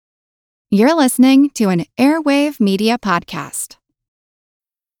You're listening to an Airwave Media Podcast.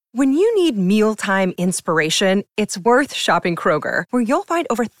 When you need mealtime inspiration, it's worth shopping Kroger, where you'll find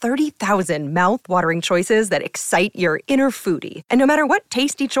over 30,000 mouth-watering choices that excite your inner foodie. And no matter what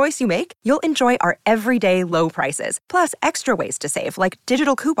tasty choice you make, you'll enjoy our everyday low prices, plus extra ways to save, like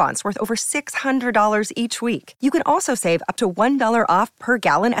digital coupons worth over $600 each week. You can also save up to $1 off per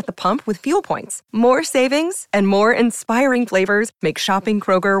gallon at the pump with fuel points. More savings and more inspiring flavors make shopping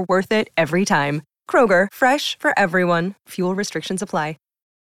Kroger worth it every time. Kroger, fresh for everyone. Fuel restrictions apply.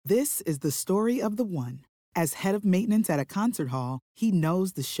 This is the story of the one. As head of maintenance at a concert hall, he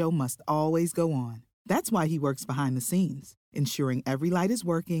knows the show must always go on. That's why he works behind the scenes, ensuring every light is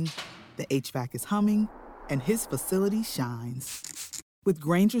working, the HVAC is humming, and his facility shines. With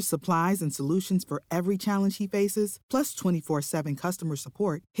Grainger's supplies and solutions for every challenge he faces, plus 24/7 customer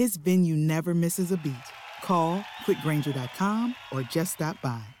support, his venue never misses a beat. Call quickgrainger.com or just stop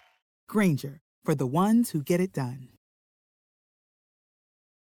by. Grainger, for the ones who get it done.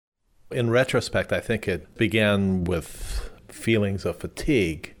 In retrospect, I think it began with feelings of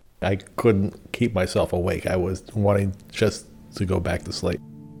fatigue. I couldn't keep myself awake. I was wanting just to go back to sleep.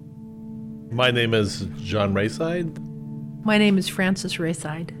 My name is John Rayside. My name is Frances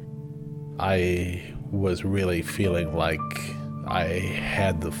Rayside. I was really feeling like I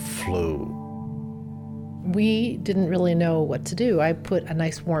had the flu. We didn't really know what to do. I put a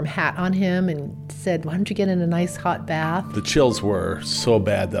nice warm hat on him and said, why don't you get in a nice hot bath? The chills were so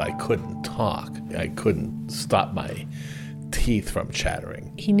bad that I couldn't talk. I couldn't stop my teeth from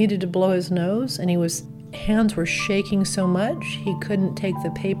chattering. He needed to blow his nose, and his hands were shaking so much he couldn't take the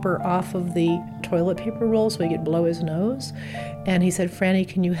paper off of the toilet paper roll so he could blow his nose. And he said, Franny,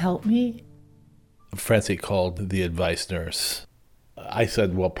 can you help me? Francie called the advice nurse. I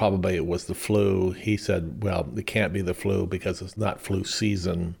said, well, probably it was the flu. He said, well, it can't be the flu because it's not flu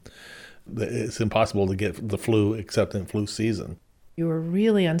season. It's impossible to get the flu except in flu season. You were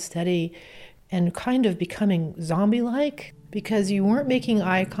really unsteady and kind of becoming zombie-like because you weren't making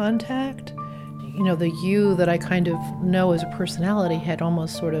eye contact. You know, the you that I kind of know as a personality had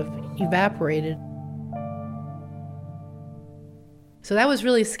almost sort of evaporated. So that was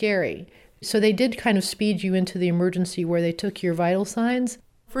really scary. So they did kind of speed you into the emergency where they took your vital signs.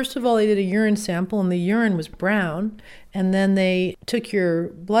 First of all, they did a urine sample, and the urine was brown. And then they took your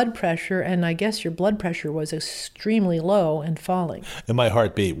blood pressure, and I guess your blood pressure was extremely low and falling. And my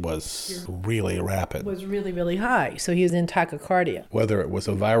heartbeat was really rapid. It was really, really high. So he was in tachycardia. Whether it was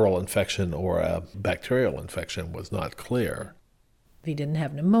a viral infection or a bacterial infection was not clear. He didn't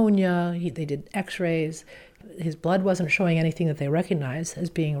have pneumonia. They did x-rays. His blood wasn't showing anything that they recognized as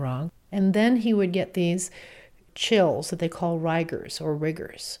being wrong. And then he would get these chills that they call rigors or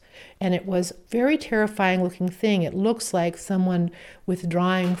rigors. And it was a very terrifying looking thing. It looks like someone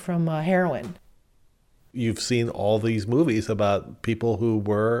withdrawing from heroin. You've seen all these movies about people who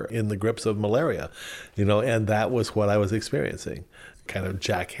were in the grips of malaria, and that was what I was experiencing. Kind of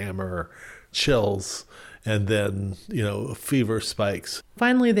jackhammer chills and then, fever spikes.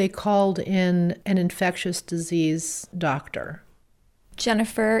 Finally, they called in an infectious disease doctor.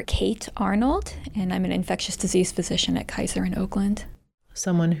 Jennifer Kate Arnold, and I'm an infectious disease physician at Kaiser in Oakland.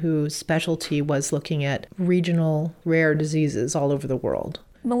 Someone whose specialty was looking at regional rare diseases all over the world.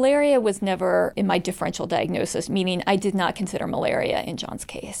 Malaria was never in my differential diagnosis, meaning I did not consider malaria in John's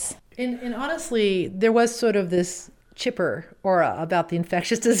case. And honestly, there was sort of this chipper aura about the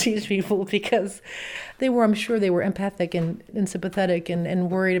infectious disease people because I'm sure they were empathic and sympathetic and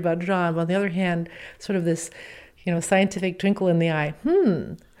worried about John. But on the other hand, sort of this scientific twinkle in the eye.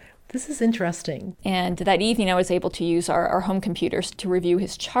 This is interesting. And that evening I was able to use our home computers to review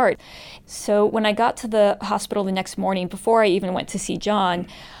his chart. So when I got to the hospital the next morning, before I even went to see John,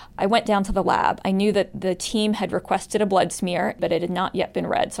 I went down to the lab. I knew that the team had requested a blood smear, but it had not yet been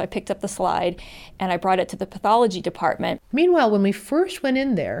read. So I picked up the slide and I brought it to the pathology department. Meanwhile, when we first went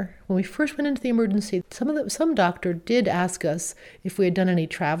into the emergency, some doctor did ask us if we had done any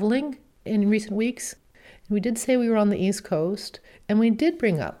traveling in recent weeks. We did say we were on the East Coast, and I did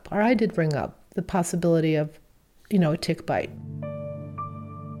bring up the possibility of, a tick bite.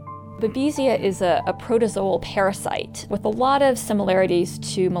 Babesia is a protozoal parasite with a lot of similarities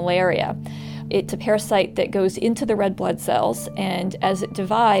to malaria. It's a parasite that goes into the red blood cells, and as it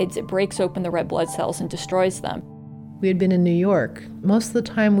divides, it breaks open the red blood cells and destroys them. We had been in New York. Most of the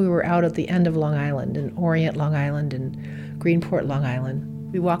time we were out at the end of Long Island, in Orient, Long Island, and Greenport, Long Island.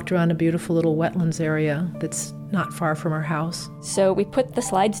 We walked around a beautiful little wetlands area that's not far from our house. So we put the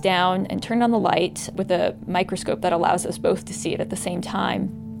slides down and turned on the light with a microscope that allows us both to see it at the same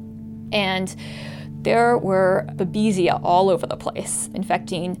time. And there were Babesia all over the place,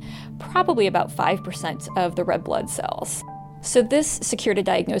 infecting probably about 5% of the red blood cells. So this secured a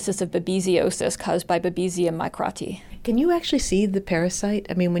diagnosis of babesiosis caused by Babesia microti. Can you actually see the parasite?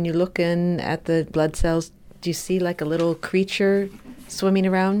 I mean, when you look in at the blood cells, do you see like a little creature swimming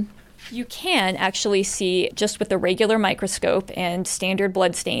around? You can actually see, just with the regular microscope and standard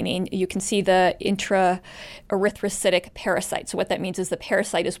blood staining, you can see the intraerythrocytic parasite. So what that means is the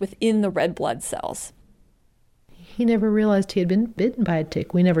parasite is within the red blood cells. He never realized he had been bitten by a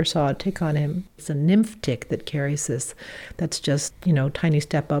tick. We never saw a tick on him. It's a nymph tick that carries this. That's just, tiny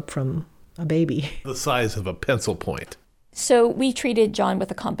step up from a baby. The size of a pencil point. So we treated John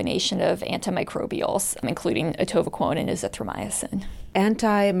with a combination of antimicrobials, including atovaquone and azithromycin.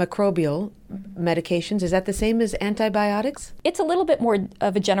 Antimicrobial medications, is that the same as antibiotics? It's a little bit more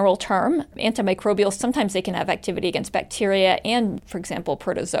of a general term. Antimicrobials, sometimes they can have activity against bacteria and, for example,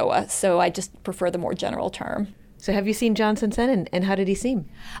 protozoa. So I just prefer the more general term. So have you seen John since then, and how did he seem?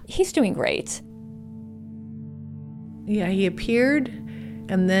 He's doing great. Yeah, he appeared,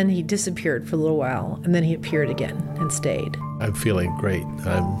 and then he disappeared for a little while, and then he appeared again and stayed. I'm feeling great.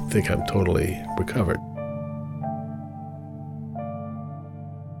 I think I'm totally recovered.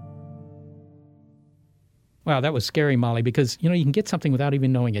 Wow, that was scary, Molly, because, you can get something without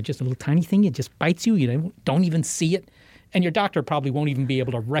even knowing it. Just a little tiny thing, it just bites you. You don't even see it. And your doctor probably won't even be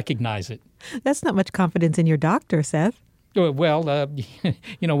able to recognize it. That's not much confidence in your doctor, Seth. Well,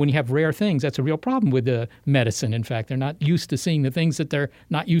 when you have rare things, that's a real problem with medicine. In fact, they're not used to seeing the things that they're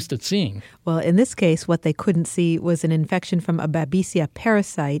not used to seeing. Well, in this case, what they couldn't see was an infection from a Babesia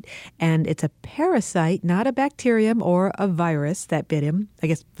parasite. And it's a parasite, not a bacterium or a virus that bit him. I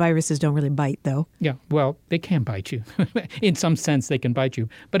guess viruses don't really bite, though. Yeah, well, they can bite you. In some sense, they can bite you.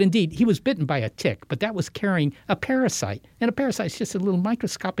 But indeed, he was bitten by a tick, but that was carrying a parasite. And a parasite's just a little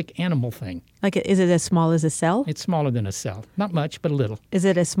microscopic animal thing. Like, is it as small as a cell? It's smaller than a cell. Not much, but a little. Is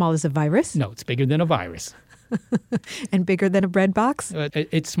it as small as a virus? No, it's bigger than a virus. And bigger than a bread box?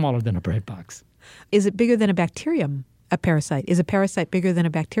 It's smaller than a bread box. Is it bigger than a bacterium, a parasite? Is a parasite bigger than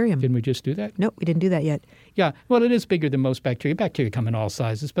a bacterium? Didn't we just do that? Nope, we didn't do that yet. Yeah, well, it is bigger than most bacteria. Bacteria come in all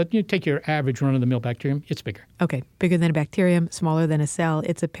sizes, but you take your average run-of-the-mill bacterium, it's bigger. Okay, bigger than a bacterium, smaller than a cell.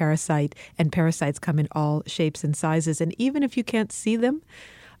 It's a parasite, and parasites come in all shapes and sizes. And even if you can't see them,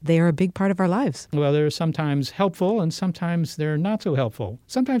 they are a big part of our lives. Well, they're sometimes helpful, and sometimes they're not so helpful.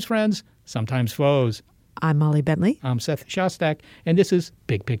 Sometimes friends, sometimes foes. I'm Molly Bentley. I'm Seth Shostak, and this is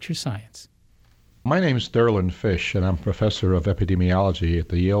Big Picture Science. My name is Derlin Fish, and I'm professor of epidemiology at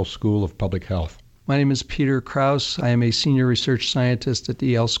the Yale School of Public Health. My name is Peter Krause. I am a senior research scientist at the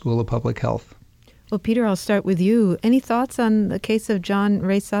Yale School of Public Health. Well, Peter, I'll start with you. Any thoughts on the case of John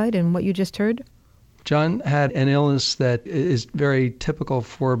Rayside and what you just heard? John had an illness that is very typical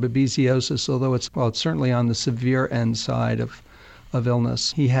for babesiosis, although it's certainly on the severe end side of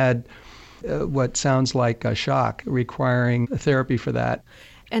illness. He had what sounds like a shock, requiring therapy for that.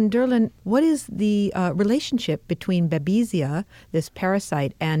 And Derlin, what is the relationship between Babesia, this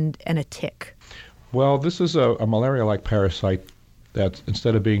parasite, and a tick? Well, this is a malaria-like parasite that,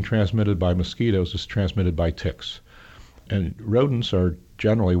 instead of being transmitted by mosquitoes, is transmitted by ticks. And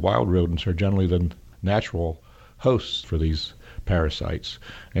wild rodents are generally the natural hosts for these parasites.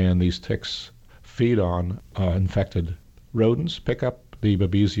 And these ticks feed on infected rodents, pick up the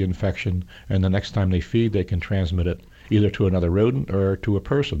Babesia infection, and the next time they feed, they can transmit it either to another rodent or to a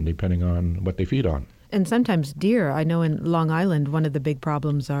person, depending on what they feed on. And sometimes deer. I know in Long Island, one of the big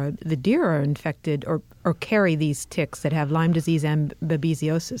problems are the deer are infected or carry these ticks that have Lyme disease and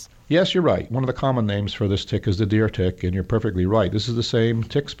babesiosis. Yes, you're right. One of the common names for this tick is the deer tick, and you're perfectly right. This is the same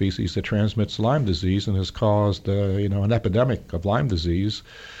tick species that transmits Lyme disease and has caused an epidemic of Lyme disease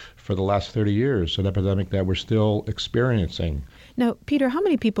for the last 30 years, an epidemic that we're still experiencing. Now, Peter, how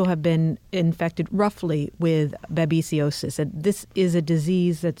many people have been infected roughly with babesiosis? And this is a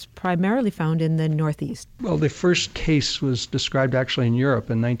disease that's primarily found in the Northeast. Well, the first case was described actually in Europe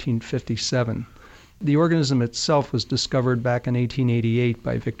in 1957. The organism itself was discovered back in 1888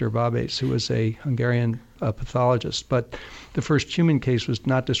 by Victor Babes, who was a Hungarian pathologist. But the first human case was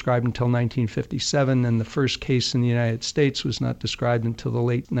not described until 1957, and the first case in the United States was not described until the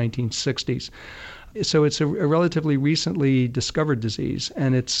late 1960s. So it's a relatively recently discovered disease,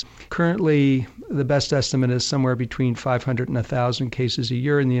 and it's currently, the best estimate is somewhere between 500 and 1,000 cases a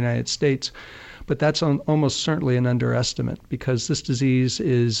year in the United States. But that's almost certainly an underestimate because this disease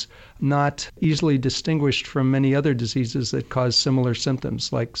is not easily distinguished from many other diseases that cause similar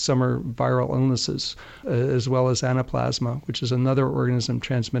symptoms, like summer viral illnesses, as well as anaplasma, which is another organism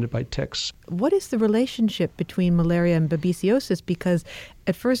transmitted by ticks. What is the relationship between malaria and babesiosis? Because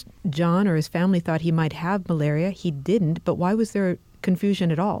at first, John or his family thought he might have malaria. He didn't, but why was there confusion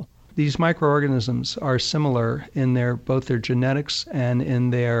at all? These microorganisms are similar in both their genetics and in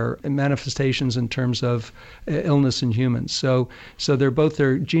their manifestations in terms of illness in humans. So they're both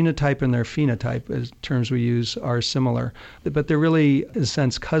their genotype and their phenotype, as terms we use, are similar. But they're really, in a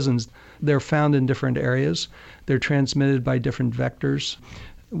sense, cousins. They're found in different areas. They're transmitted by different vectors.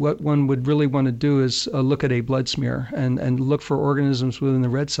 What one would really want to do is look at a blood smear and look for organisms within the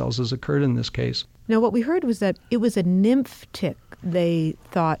red cells, as occurred in this case. Now, what we heard was that it was a nymph tick they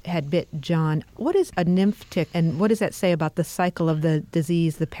thought had bit John. What is a nymph tick, and what does that say about the cycle of the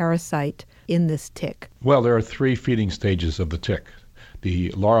disease, the parasite, in this tick? Well, there are 3 feeding stages of the tick.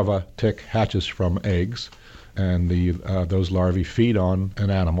 The larva tick hatches from eggs, and those larvae feed on an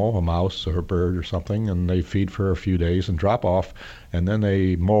animal, a mouse or a bird or something, and they feed for a few days and drop off, and then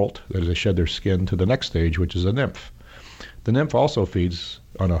they molt, that is, they shed their skin to the next stage, which is a nymph. The nymph also feeds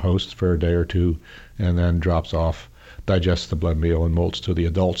on a host for a day or two and then drops off, digests the blood meal, and molts to the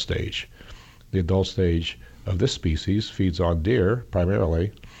adult stage. The adult stage of this species feeds on deer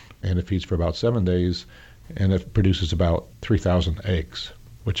primarily, and it feeds for about 7 days, and it produces about 3,000 eggs,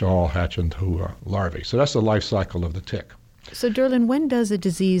 which all hatch into larvae. So that's the life cycle of the tick. So, Derlin, when does a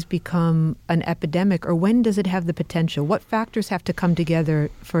disease become an epidemic, or when does it have the potential? What factors have to come together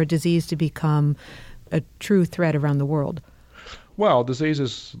for a disease to become a true threat around the world? Well,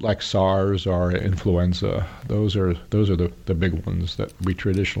 diseases like SARS or influenza, those are the big ones that we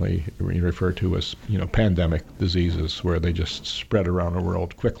traditionally refer to as, pandemic diseases, where they just spread around the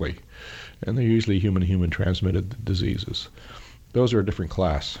world quickly. And they're usually human-to-human transmitted diseases. Those are a different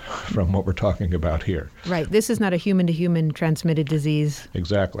class from what we're talking about here. Right. This is not a human-to-human transmitted disease.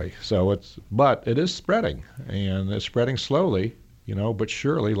 Exactly. But it is spreading, and it's spreading slowly, but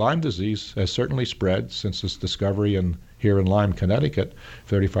surely. Lyme disease has certainly spread since its discovery here in Lyme, Connecticut,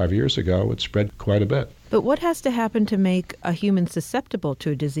 35 years ago. It spread quite a bit. But what has to happen to make a human susceptible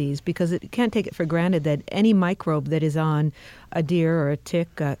to a disease? Because it can't take it for granted that any microbe that is on a deer or a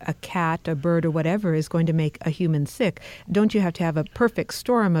tick, a cat, a bird, or whatever is going to make a human sick. Don't you have to have a perfect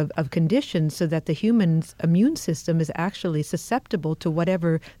storm of conditions so that the human's immune system is actually susceptible to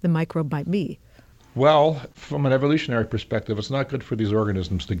whatever the microbe might be? Well, from an evolutionary perspective, it's not good for these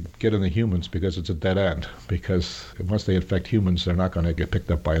organisms to get into humans because it's a dead end. Because once they infect humans, they're not going to get picked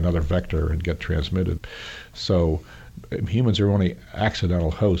up by another vector and get transmitted. So humans are only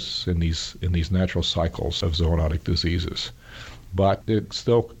accidental hosts in these natural cycles of zoonotic diseases. But it's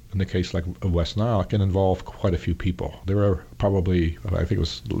still, in the case like of West Nile, it can involve quite a few people. There are probably, I think it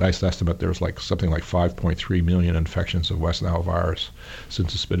was last estimate, there was something like 5.3 million infections of West Nile virus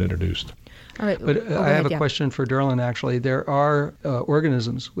since it's been introduced. All right. But I have a question for Derlin, actually. There are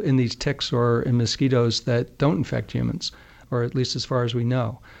organisms in these ticks or in mosquitoes that don't infect humans, or at least as far as we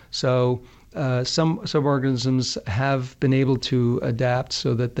know. So some organisms have been able to adapt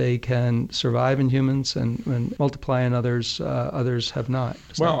so that they can survive in humans and multiply in others. Others have not.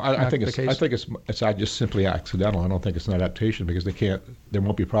 I think it's just simply accidental. I don't think it's an adaptation because they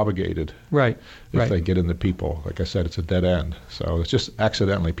won't be propagated. Right. If they get into people. Like I said, it's a dead end. So it's just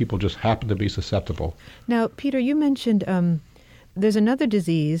accidentally. People just happen to be susceptible. Now, Peter, you mentioned there's another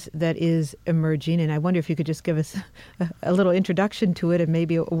disease that is emerging, and I wonder if you could just give us a little introduction to it and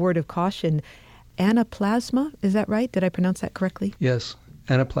maybe a word of caution. Anaplasma, is that right? Did I pronounce that correctly? Yes,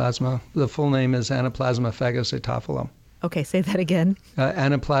 anaplasma. The full name is Anaplasma phagocytophilum. Okay, say that again.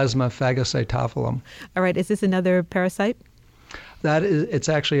 Anaplasma phagocytophilum. All right, is this another parasite? It's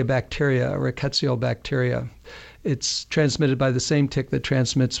actually a bacteria, a rickettsial bacteria. It's transmitted by the same tick that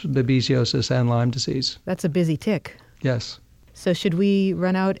transmits babesiosis and Lyme disease. That's a busy tick. Yes. So should we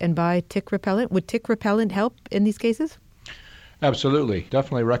run out and buy tick repellent? Would tick repellent help in these cases? Absolutely.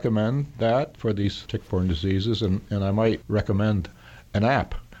 Definitely recommend that for these tick-borne diseases, and I might recommend an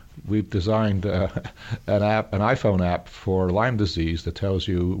app. We've designed an iPhone app for Lyme disease that tells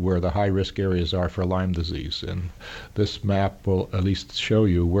you where the high-risk areas are for Lyme disease, and this map will at least show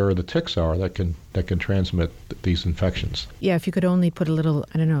you where the ticks are that can transmit these infections. Yeah, if you could only put a little,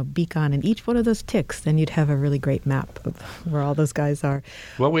 beacon in each one of those ticks, then you'd have a really great map of where all those guys are.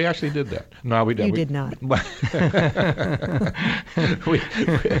 Well, we actually did that. No, we didn't. You did not.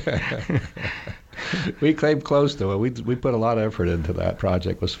 We came close to it. We put a lot of effort into that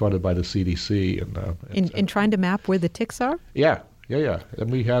project. It was funded by the CDC. In trying to map where the ticks are? Yeah. Yeah. And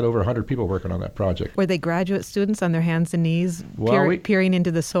we had over 100 people working on that project. Were they graduate students on their hands and knees peering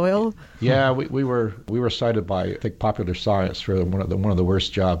into the soil? Yeah, we were cited by, I think, Popular Science for one of the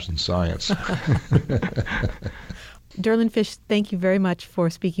worst jobs in science. Derlin Fish, thank you very much for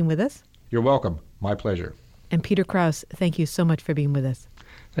speaking with us. You're welcome. My pleasure. And Peter Krause, thank you so much for being with us.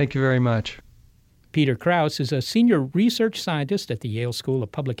 Thank you very much. Peter Krause is a senior research scientist at the Yale School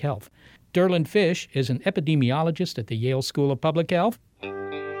of Public Health. Derlin Fish is an epidemiologist at the Yale School of Public Health.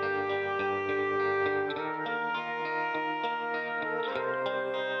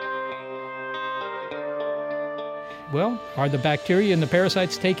 Well, are the bacteria and the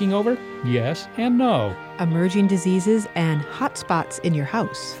parasites taking over? Yes and no. Emerging diseases and hotspots in your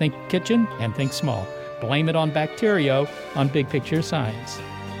house. Think kitchen and think small. Blame it on bacteria on Big Picture Science.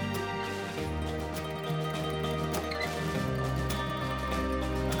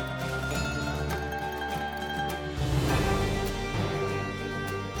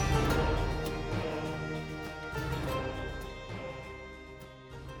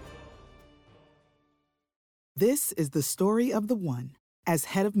 This is the story of the one. As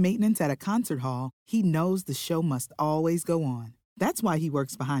head of maintenance at a concert hall, he knows the show must always go on. That's why he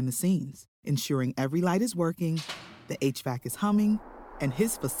works behind the scenes, ensuring every light is working, the HVAC is humming, and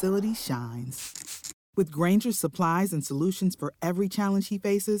his facility shines. With Grainger's supplies and solutions for every challenge he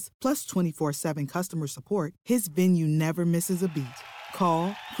faces, plus 24/7 customer support, his venue never misses a beat.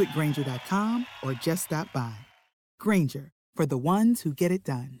 Call quickgrainger.com or just stop by. Grainger, for the ones who get it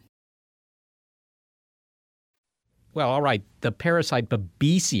done. Well, all right, the parasite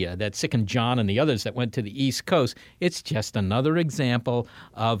Babesia that sickened John and the others that went to the East Coast, it's just another example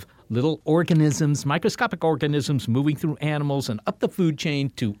of little organisms, microscopic organisms moving through animals and up the food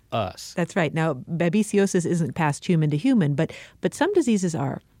chain to us. That's right. Now, babesiosis isn't passed human to human, but some diseases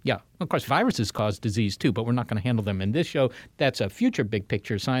are. Yeah, of course, viruses cause disease too, but we're not going to handle them in this show. That's a future Big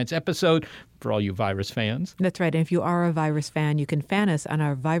Picture Science episode for all you virus fans. That's right. And if you are a virus fan, you can fan us on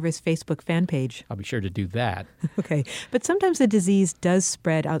our virus Facebook fan page. I'll be sure to do that. Okay. But sometimes the disease does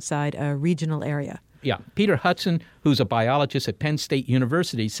spread outside a regional area. Yeah. Peter Hudson, who's a biologist at Penn State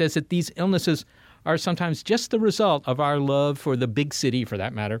University, says that these illnesses are sometimes just the result of our love for the big city, for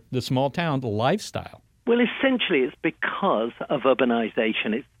that matter, the small town lifestyle. Well, essentially, it's because of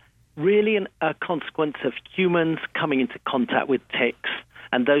urbanization. It's really a consequence of humans coming into contact with ticks,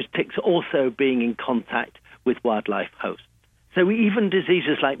 and those ticks also being in contact with wildlife hosts. So even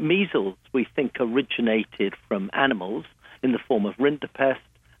diseases like measles, we think, originated from animals in the form of rinderpest,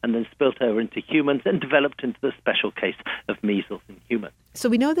 and then spilt over into humans and developed into the special case of measles in humans. So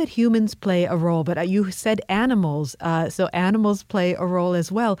we know that humans play a role, but you said animals, so animals play a role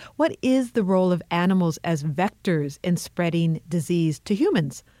as well. What is the role of animals as vectors in spreading disease to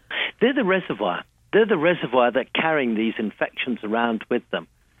humans? They're the reservoir. They're the reservoir that carrying these infections around with them.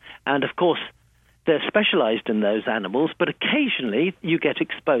 And of course, they're specialized in those animals, but occasionally you get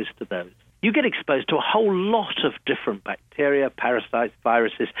exposed to those. You get exposed to a whole lot of different bacteria, parasites,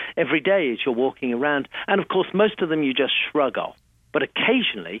 viruses every day as you're walking around. And of course, most of them you just shrug off. But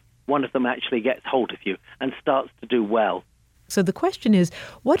occasionally, one of them actually gets hold of you and starts to do well. So the question is,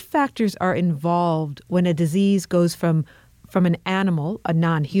 what factors are involved when a disease goes from an animal, a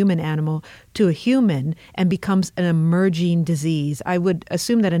non-human animal, to a human and becomes an emerging disease? I would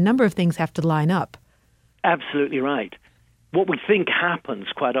assume that a number of things have to line up. Absolutely right. What we think happens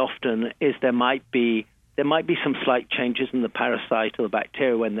quite often is there might be some slight changes in the parasite or the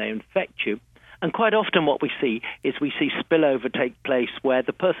bacteria when they infect you. And quite often what we see is spillover take place where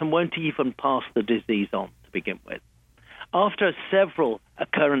the person won't even pass the disease on to begin with. After several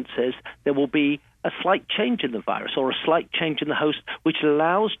occurrences, there will be a slight change in the virus or a slight change in the host, which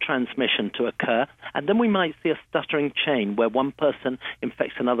allows transmission to occur. And then we might see a stuttering chain where one person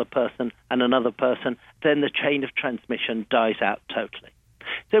infects another person and another person, then the chain of transmission dies out totally.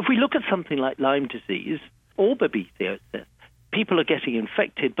 So if we look at something like Lyme disease or babesiosis, people are getting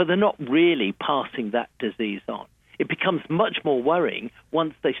infected, but they're not really passing that disease on. It becomes much more worrying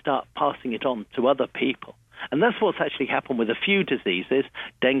once they start passing it on to other people. And that's what's actually happened with a few diseases.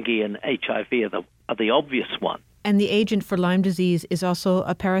 Dengue and HIV are the obvious ones. And the agent for Lyme disease is also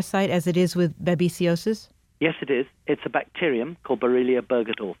a parasite, as it is with babesiosis? Yes, it is. It's a bacterium called Borrelia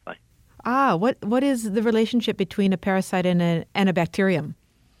burgdorferi. Ah, what is the relationship between a parasite and a bacterium?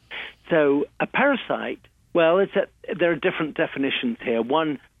 So a parasite, well, there are different definitions here.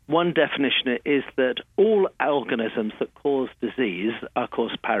 One definition is that all organisms that cause disease are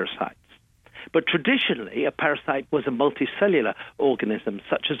caused parasites. But traditionally, a parasite was a multicellular organism,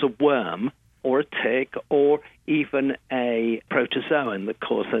 such as a worm or a tick or even a protozoan that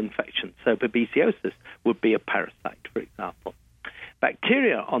causes infection. So babesiosis would be a parasite, for example.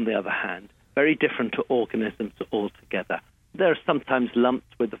 Bacteria, on the other hand, very different to organisms altogether. They're sometimes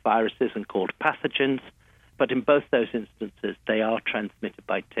lumped with the viruses and called pathogens, but in both those instances, they are transmitted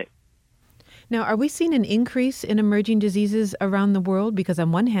by ticks. Now, are we seeing an increase in emerging diseases around the world? Because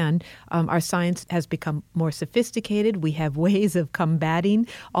on one hand, our science has become more sophisticated. We have ways of combating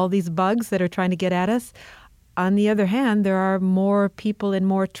all these bugs that are trying to get at us. On the other hand, there are more people and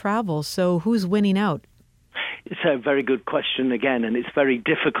more travel. So who's winning out? It's a very good question again, and it's very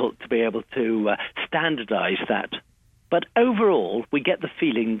difficult to be able to standardize that. But overall, we get the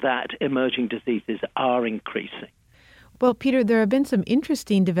feeling that emerging diseases are increasing. Well, Peter, there have been some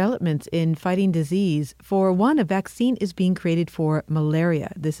interesting developments in fighting disease. For one, a vaccine is being created for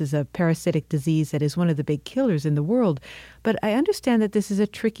malaria. This is a parasitic disease that is one of the big killers in the world. But I understand that this is a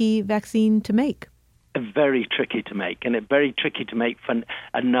tricky vaccine to make. Very tricky to make, and very tricky to make for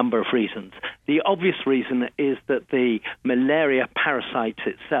a number of reasons. The obvious reason is that the malaria parasite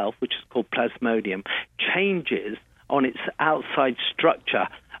itself, which is called Plasmodium, changes on its outside structure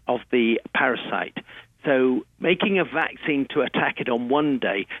of the parasite. So making a vaccine to attack it on one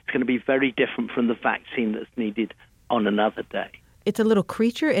day is going to be very different from the vaccine that's needed on another day. It's a little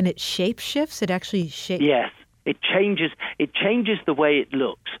creature and it shape shifts? It actually shapes? Yes. It changes the way it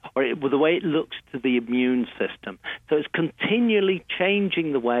looks, or the way it looks to the immune system. So it's continually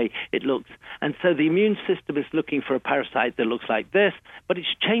changing the way it looks. And so the immune system is looking for a parasite that looks like this, but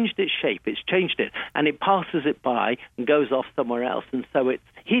it's changed its shape, it's changed it, and it passes it by and goes off somewhere else, and so it's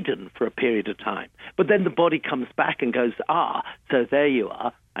hidden for a period of time. But then the body comes back and goes, so there you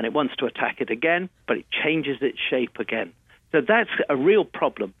are, and it wants to attack it again, but it changes its shape again. So that's a real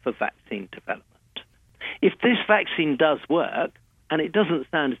problem for vaccine development. If this vaccine does work, and it doesn't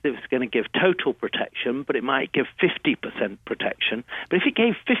sound as if it's going to give total protection, but it might give 50% protection. But if it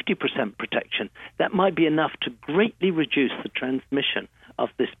gave 50% protection, that might be enough to greatly reduce the transmission of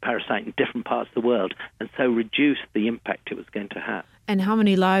this parasite in different parts of the world, and so reduce the impact it was going to have. And how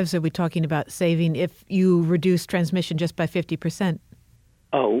many lives are we talking about saving if you reduce transmission just by 50%?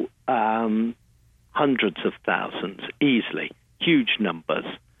 Hundreds of thousands, easily, huge numbers.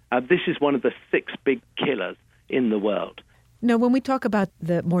 This is one of the 6 big killers in the world. Now, when we talk about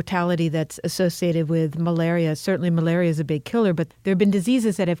the mortality that's associated with malaria, certainly malaria is a big killer, but there have been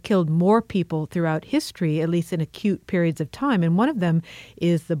diseases that have killed more people throughout history, at least in acute periods of time. And one of them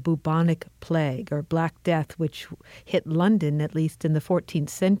is the bubonic plague, or Black Death, which hit London, at least in the 14th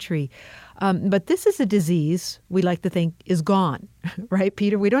century. But this is a disease we like to think is gone, right,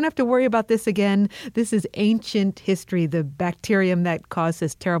 Peter? We don't have to worry about this again. This is ancient history, the bacterium that caused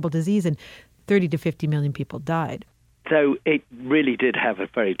this terrible disease, and 30 to 50 million people died. So it really did have a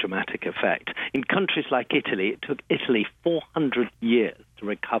very dramatic effect. In countries like Italy, it took Italy 400 years to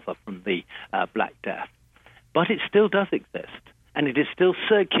recover from the Black Death. But it still does exist, and it is still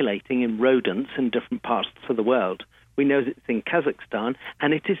circulating in rodents in different parts of the world. We know that it's in Kazakhstan,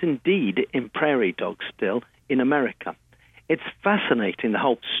 and it is indeed in prairie dogs still in America. It's fascinating, the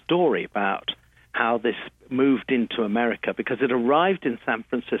whole story about how this moved into America, because it arrived in San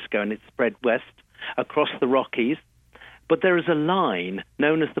Francisco and it spread west across the Rockies. But there is a line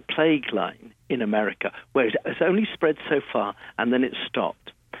known as the plague line in America, where it has only spread so far and then it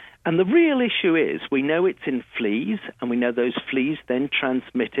stopped. And the real issue is we know it's in fleas, and we know those fleas then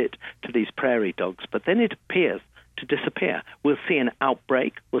transmit it to these prairie dogs, but then it appears to disappear. We'll see an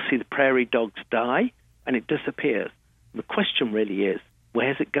outbreak, we'll see the prairie dogs die, and it disappears. The question really is,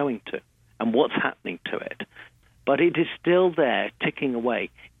 where's it going to, and what's happening to it? But it is still there, ticking away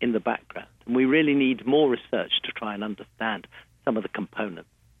in the background. And we really need more research to try and understand some of the components.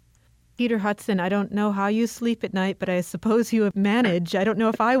 Peter Hudson, I don't know how you sleep at night, but I suppose you manage. I don't know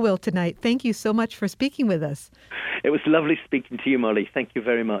if I will tonight. Thank you so much for speaking with us. It was lovely speaking to you, Molly. Thank you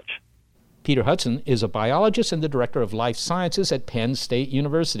very much. Peter Hudson is a biologist and the director of life sciences at Penn State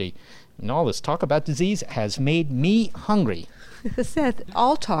University. And all this talk about disease has made me hungry. Seth,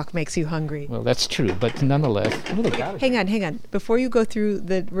 all talk makes you hungry. Well, that's true, but nonetheless. Hang on. Before you go through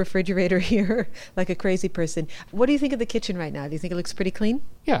the refrigerator here like a crazy person, what do you think of the kitchen right now? Do you think it looks pretty clean?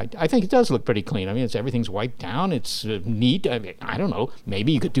 Yeah, I think it does look pretty clean. I mean, everything's wiped down. It's neat. I mean, I don't know.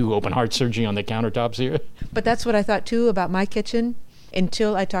 Maybe you could do open heart surgery on the countertops here. But that's what I thought, too, about my kitchen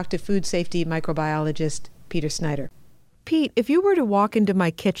until I talked to food safety microbiologist Peter Snyder. Pete, if you were to walk into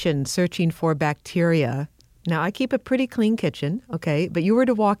my kitchen searching for bacteria, now I keep a pretty clean kitchen, okay, but you were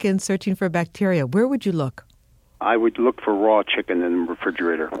to walk in searching for bacteria, where would you look? I would look for raw chicken in the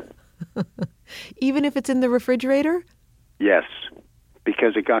refrigerator. Even if it's in the refrigerator? Yes,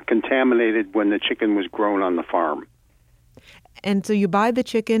 because it got contaminated when the chicken was grown on the farm. And so you buy the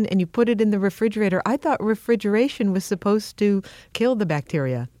chicken and you put it in the refrigerator. I thought refrigeration was supposed to kill the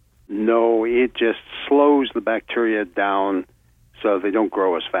bacteria. No, it just slows the bacteria down so they don't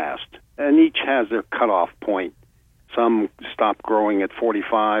grow as fast. And each has their cutoff point. Some stop growing at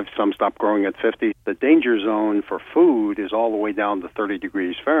 45, some stop growing at 50. The danger zone for food is all the way down to 30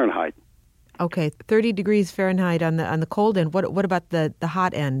 degrees Fahrenheit. Okay, 30 degrees Fahrenheit on the cold end. What about the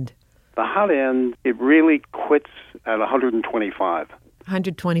hot end? The hot end, it really quits at 125.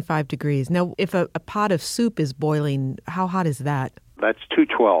 125 degrees. Now, if a pot of soup is boiling, how hot is that? That's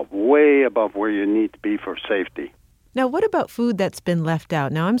 212, way above where you need to be for safety. Now, what about food that's been left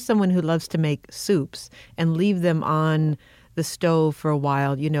out? Now, I'm someone who loves to make soups and leave them on the stove for a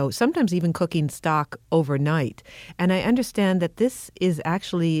while, sometimes even cooking stock overnight. And I understand that this is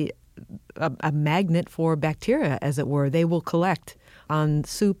actually a magnet for bacteria, as it were. They will collect on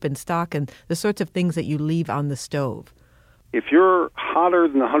soup and stock and the sorts of things that you leave on the stove. If you're hotter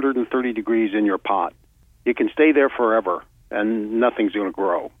than 130 degrees in your pot, you can stay there forever and nothing's going to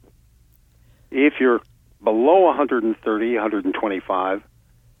grow. If you're below 130, 125,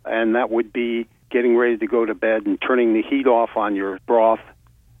 and that would be getting ready to go to bed and turning the heat off on your broth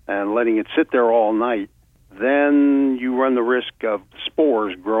and letting it sit there all night, then you run the risk of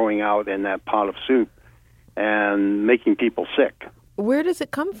spores growing out in that pot of soup and making people sick. Where does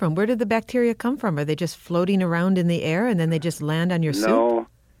it come from? Where did the bacteria come from? Are they just floating around in the air and then they just land on your soup? No,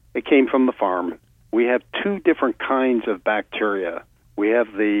 it came from the farm. We have two different kinds of bacteria. We have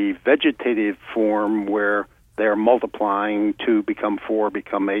the vegetative form where they're multiplying, 2 become 4,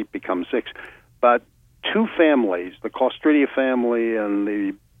 become 8, become 6. But two families, the Clostridia family and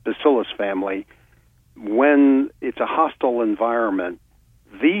the Bacillus family, when it's a hostile environment,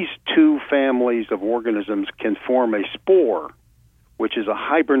 these two families of organisms can form a spore, which is a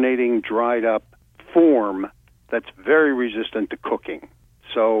hibernating, dried-up form that's very resistant to cooking.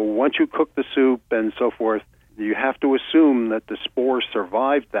 So once you cook the soup and so forth, you have to assume that the spore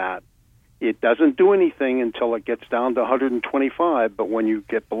survived that. It doesn't do anything until it gets down to 125, but when you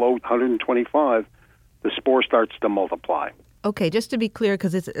get below 125, the spore starts to multiply. Okay, just to be clear,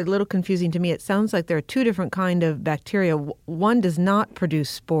 because it's a little confusing to me, it sounds like there are two different kinds of bacteria. One does not produce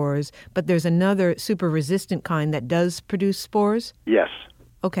spores, but there's another super resistant kind that does produce spores? Yes.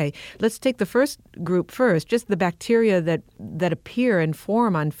 Okay, let's take the first group first, just the bacteria that appear and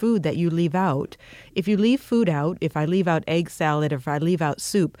form on food that you leave out. If you leave food out, if I leave out egg salad, or if I leave out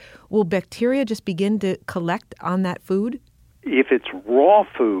soup, will bacteria just begin to collect on that food? If it's raw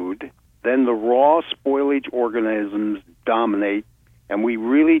food, then the raw spoilage organisms dominate, and we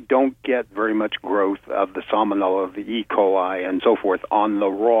really don't get very much growth of the Salmonella, the E. coli, and so forth on the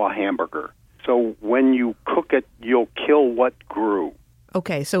raw hamburger. So when you cook it, you'll kill what grew.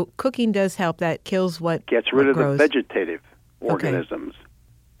 Okay, so cooking does help. That kills what gets rid of grows. The vegetative organisms. Okay.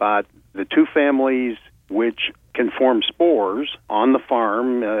 But the two families which can form spores on the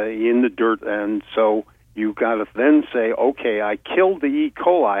farm, in the dirt, and so you've got to then say, okay, I killed the E.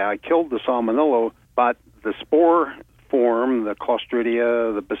 coli, I killed the Salmonella, but the spore form, the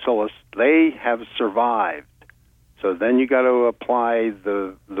Clostridia, the Bacillus, they have survived. So then you got to apply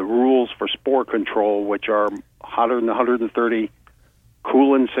the rules for spore control, which are hotter than 130,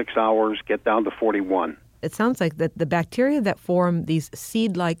 cool in 6 hours, get down to 41. It sounds like that the bacteria that form these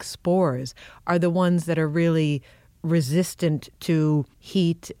seed-like spores are the ones that are really resistant to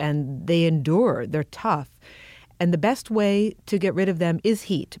heat, and they endure. They're tough. And the best way to get rid of them is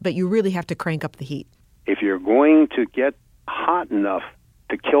heat, but you really have to crank up the heat. If you're going to get hot enough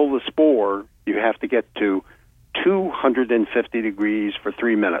to kill the spore, you have to get to 250 degrees for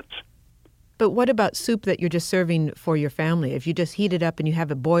 3 minutes. But what about soup that you're just serving for your family? If you just heat it up and you have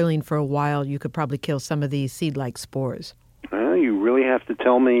it boiling for a while, you could probably kill some of these seed-like spores. Well, you really have to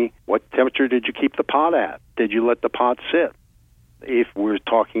tell me, what temperature did you keep the pot at? Did you let the pot sit? If we're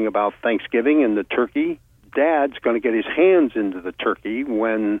talking about Thanksgiving and the turkey, Dad's going to get his hands into the turkey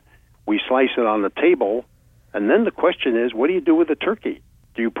when we slice it on the table. And then the question is, what do you do with the turkey?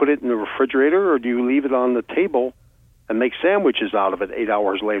 Do you put it in the refrigerator or do you leave it on the table and make sandwiches out of it 8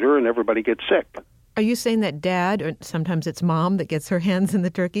 hours later and everybody gets sick? Are you saying that Dad, or sometimes it's Mom that gets her hands in the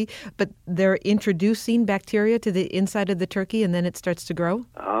turkey, but they're introducing bacteria to the inside of the turkey and then it starts to grow?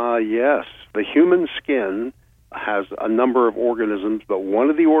 Yes. The human skin has a number of organisms, but one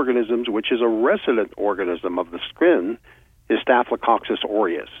of the organisms, which is a resident organism of the skin, is Staphylococcus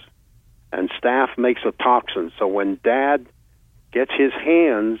aureus. And staph makes a toxin. So when Dad gets his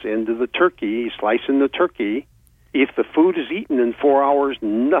hands into the turkey, he's slicing the turkey, if the food is eaten in 4 hours,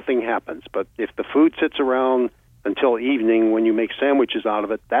 nothing happens. But if the food sits around until evening when you make sandwiches out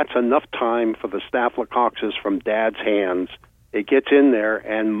of it, that's enough time for the Staphylococcus from Dad's hands it gets in there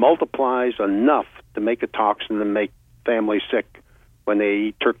and multiplies enough to make a toxin and make families sick when they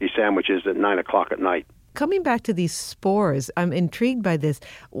eat turkey sandwiches at 9 o'clock at night. Coming back to these spores, I'm intrigued by this.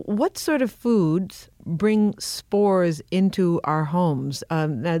 What sort of foods bring spores into our homes?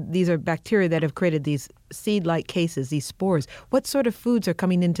 Now, these are bacteria that have created these seed-like cases, these spores. What sort of foods are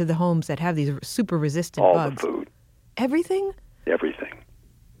coming into the homes that have these super resistant bugs? All the food. Everything? Everything.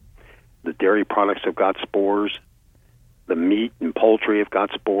 The dairy products have got spores. The meat and poultry have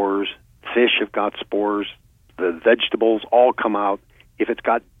got spores. Fish have got spores. The vegetables all come out. If it's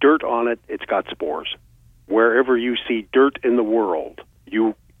got dirt on it, it's got spores. Wherever you see dirt in the world,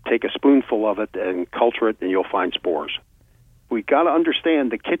 you take a spoonful of it and culture it, and you'll find spores. We got to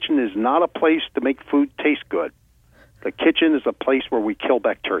understand the kitchen is not a place to make food taste good. The kitchen is a place where we kill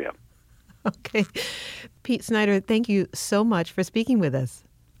bacteria. Okay. Pete Snyder, thank you so much for speaking with us.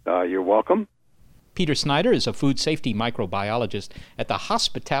 You're welcome. Peter Snyder is a food safety microbiologist at the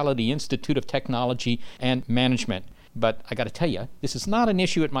Hospitality Institute of Technology and Management. But I got to tell you, this is not an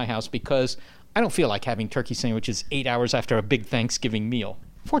issue at my house because I don't feel like having turkey sandwiches 8 hours after a big Thanksgiving meal.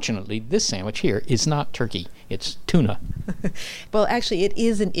 Fortunately, this sandwich here is not turkey. It's tuna. Well, actually, it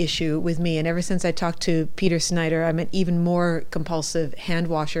is an issue with me. And ever since I talked to Peter Snyder, I'm an even more compulsive hand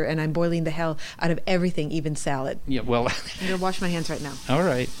washer, and I'm boiling the hell out of everything, even salad. Yeah, well... I'm going to wash my hands right now. All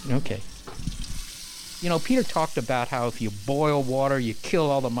right. Okay. You know, Peter talked about how if you boil water, you kill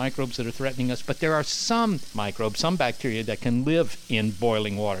all the microbes that are threatening us, but there are some microbes, some bacteria that can live in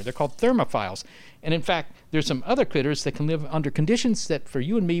boiling water. They're called thermophiles. And in fact, there's some other critters that can live under conditions that for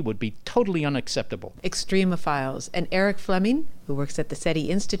you and me would be totally unacceptable. Extremophiles. And Eric Fleming, who works at the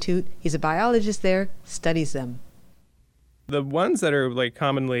SETI Institute, he's a biologist there, studies them. The ones that are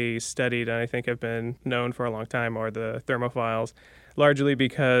commonly studied and I think have been known for a long time are the thermophiles, largely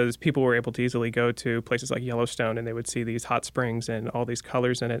because people were able to easily go to places like Yellowstone and they would see these hot springs and all these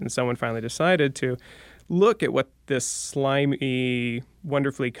colors in it. And someone finally decided to look at what this slimy,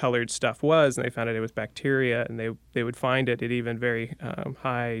 wonderfully colored stuff was, and they found out it was bacteria, and they would find it at even very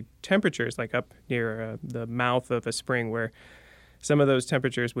high temperatures, like up near the mouth of a spring where some of those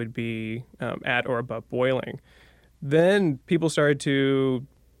temperatures would be at or above boiling. Then people started to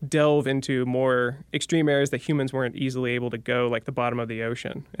delve into more extreme areas that humans weren't easily able to go, like the bottom of the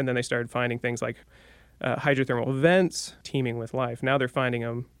ocean. And then they started finding things like hydrothermal vents teeming with life. Now they're finding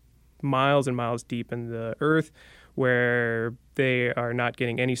them miles and miles deep in the earth where they are not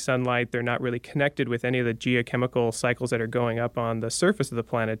getting any sunlight. They're not really connected with any of the geochemical cycles that are going up on the surface of the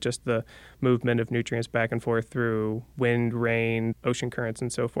planet, just the movement of nutrients back and forth through wind, rain, ocean currents,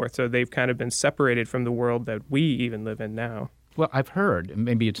 and so forth. So they've kind of been separated from the world that we even live in now. Well, I've heard,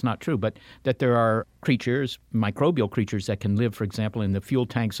 maybe it's not true, but that there are creatures, microbial creatures, that can live, for example, in the fuel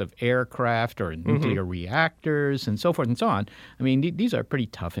tanks of aircraft or in nuclear reactors and so forth and so on. I mean, these are pretty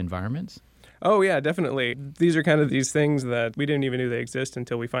tough environments. Oh, yeah, definitely. These are kind of these things that we didn't even know they exist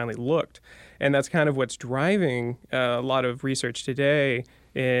until we finally looked. And that's kind of what's driving a lot of research today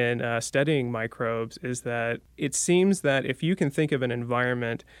in studying microbes, is that it seems that if you can think of an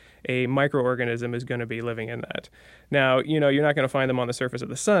environment, a microorganism is going to be living in that. Now, you're not going to find them on the surface of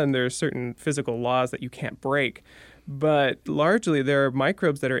the sun. There's certain physical laws that you can't break. But largely, there are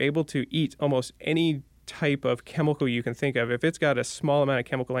microbes that are able to eat almost any type of chemical you can think of. If it's got a small amount of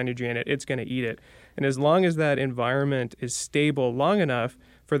chemical energy in it, it's going to eat it. And as long as that environment is stable long enough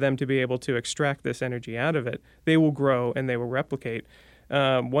for them to be able to extract this energy out of it, they will grow and they will replicate.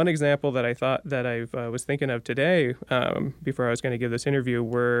 One example that I was thinking of today before I was going to give this interview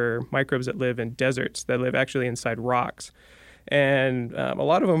were microbes that live in deserts, that live actually inside rocks. And a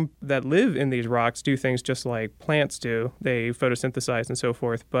lot of them that live in these rocks do things just like plants do. They photosynthesize and so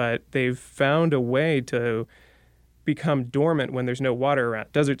forth, but they've found a way to become dormant when there's no water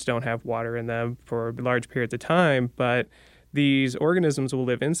around. Deserts don't have water in them for large periods of time, but these organisms will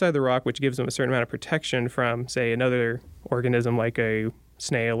live inside the rock, which gives them a certain amount of protection from, say, another organism like a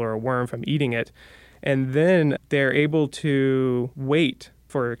snail or a worm from eating it. And then they're able to wait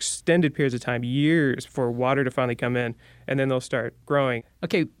for extended periods of time, years, for water to finally come in, and then they'll start growing.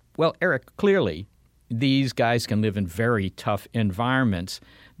 Okay, well, Eric, clearly these guys can live in very tough environments.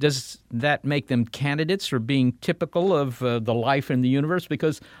 Does that make them candidates for being typical of the life in the universe?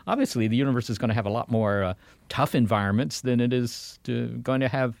 Because obviously the universe is going to have a lot more tough environments than it is going to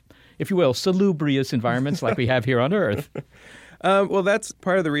have, if you will, salubrious environments like we have here on Earth. Well, that's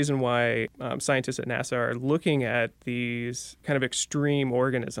part of the reason why scientists at NASA are looking at these kind of extreme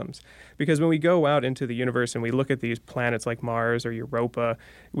organisms. Because when we go out into the universe and we look at these planets like Mars or Europa,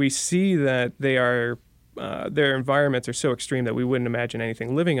 we see that they are their environments are so extreme that we wouldn't imagine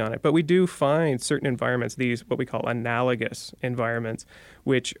anything living on it. But we do find certain environments, these what we call analogous environments,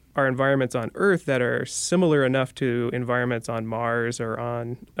 which are environments on Earth that are similar enough to environments on Mars or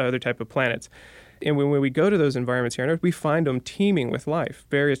on other type of planets. And when we go to those environments here on Earth, we find them teeming with life,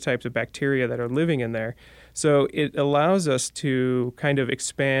 various types of bacteria that are living in there. So it allows us to kind of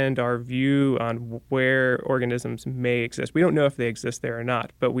expand our view on where organisms may exist. We don't know if they exist there or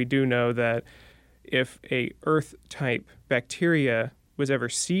not, but we do know that if a Earth-type bacteria was ever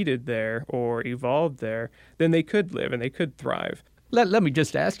seeded there or evolved there, then they could live and they could thrive. Let me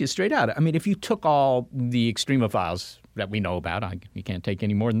just ask you straight out. I mean, if you took all the extremophiles that we know about, you can't take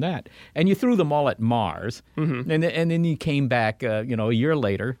any more than that, and you threw them all at Mars, and then you came back, a year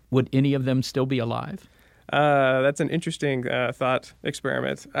later, would any of them still be alive? That's an interesting thought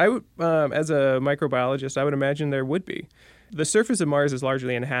experiment. I would, as a microbiologist, I would imagine there would be. The surface of Mars is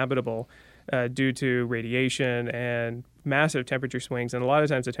largely inhabitable due to radiation and massive temperature swings, and a lot of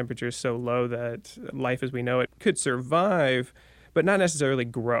times the temperature is so low that life as we know it could survive, but not necessarily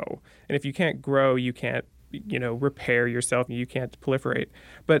grow. And if you can't grow, you can't repair yourself, you can't proliferate.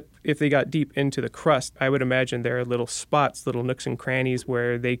 But if they got deep into the crust, I would imagine there are little spots, little nooks and crannies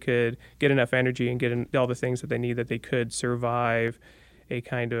where they could get enough energy and get all the things that they need that they could survive a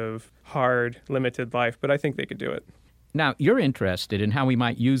kind of hard, limited life. But I think they could do it. Now, you're interested in how we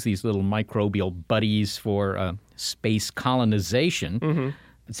might use these little microbial buddies for space colonization. Mm-hmm.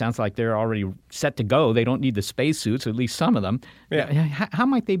 It sounds like they're already set to go. They don't need the spacesuits, at least some of them. Yeah. How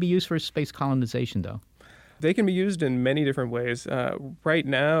might they be used for space colonization, though? They can be used in many different ways. Right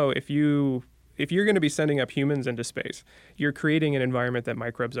now, if you're going to be sending up humans into space, you're creating an environment that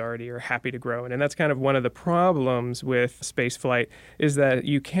microbes already are happy to grow in. And that's kind of one of the problems with space flight is that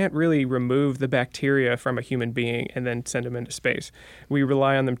you can't really remove the bacteria from a human being and then send them into space. We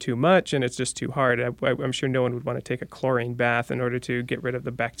rely on them too much, and it's just too hard. I'm sure no one would want to take a chlorine bath in order to get rid of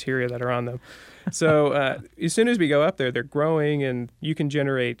the bacteria that are on them. So as soon as we go up there, they're growing, and you can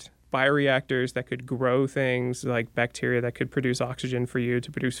generate bioreactors that could grow things like bacteria that could produce oxygen for you,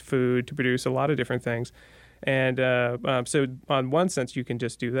 to produce food, to produce a lot of different things. And so on one sense, you can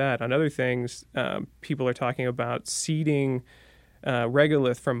just do that. On other things, people are talking about seeding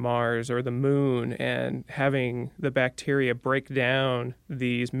regolith from Mars or the moon and having the bacteria break down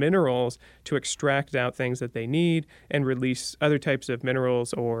these minerals to extract out things that they need and release other types of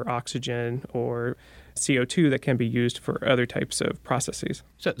minerals or oxygen or CO2 that can be used for other types of processes.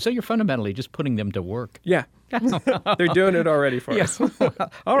 So you're fundamentally just putting them to work. Yeah. They're doing it already for us.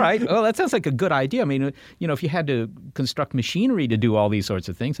 All right. Well, that sounds like a good idea. I mean, if you had to construct machinery to do all these sorts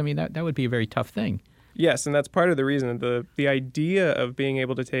of things, I mean, that would be a very tough thing. Yes, and that's part of the reason. The idea of being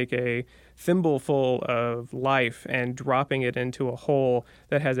able to take a thimbleful of life and dropping it into a hole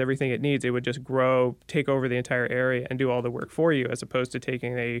that has everything it needs, it would just grow, take over the entire area, and do all the work for you, as opposed to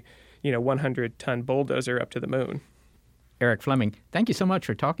taking a 100-ton bulldozer up to the moon. Eric Fleming, thank you so much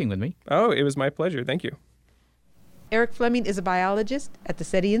for talking with me. Oh, it was my pleasure. Thank you. Eric Fleming is a biologist at the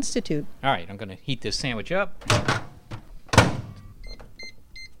SETI Institute. All right, I'm going to heat this sandwich up.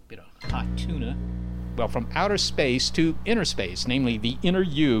 Bit of hot tuna. Well, from outer space to inner space, namely the inner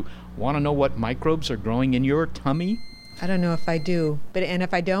you. Want to know what microbes are growing in your tummy? I don't know if I do, and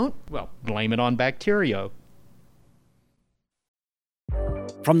if I don't? Well, blame it on bacteria.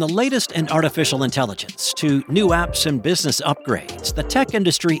 From the latest in artificial intelligence to new apps and business upgrades, the tech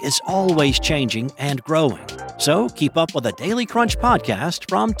industry is always changing and growing. So keep up with the Daily Crunch podcast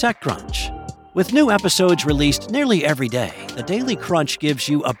from TechCrunch. With new episodes released nearly every day, the Daily Crunch gives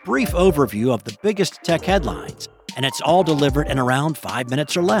you a brief overview of the biggest tech headlines, and it's all delivered in around 5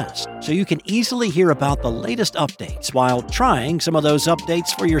 minutes or less, so you can easily hear about the latest updates while trying some of those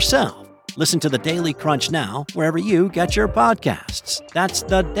updates for yourself. Listen to the Daily Crunch now, wherever you get your podcasts. That's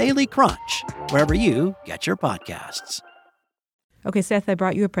the Daily Crunch, wherever you get your podcasts. Okay, Seth, I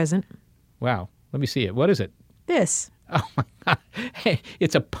brought you a present. Wow. Let me see it. What is it? This. Oh, my God. Hey,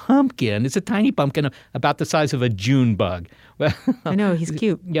 it's a pumpkin. It's a tiny pumpkin about the size of a June bug. Well, I know, he's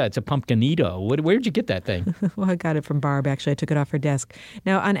cute. Yeah, it's a pumpkinito. Where'd you get that thing? Well, I got it from Barb, actually. I took it off her desk.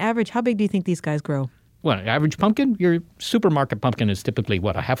 Now, on average, how big do you think these guys grow? Well, an average pumpkin? Your supermarket pumpkin is typically,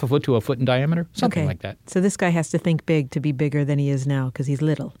 a half a foot to a foot in diameter? Something like that. So this guy has to think big to be bigger than he is now because he's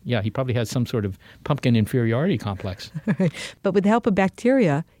little. Yeah, he probably has some sort of pumpkin inferiority complex. But with the help of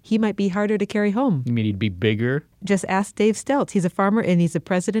bacteria, he might be harder to carry home. You mean he'd be bigger? Just ask Dave Steltz. He's a farmer and he's the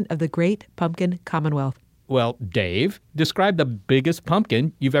president of the Great Pumpkin Commonwealth. Well, Dave, describe the biggest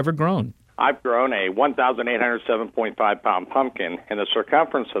pumpkin you've ever grown. I've grown a 1,807.5 pound pumpkin, and the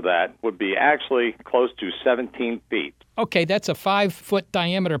circumference of that would be actually close to 17 feet. Okay, that's a 5-foot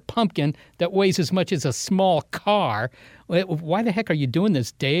diameter pumpkin that weighs as much as a small car. Why the heck are you doing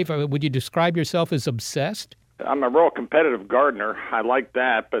this, Dave? Would you describe yourself as obsessed? I'm a real competitive gardener. I like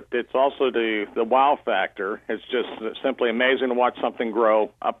that, but it's also the wow factor. It's just simply amazing to watch something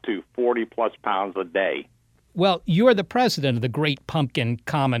grow up to 40-plus pounds a day. Well, you're the president of the Great Pumpkin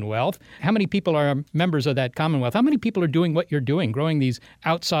Commonwealth. How many people are members of that Commonwealth? How many people are doing what you're doing, growing these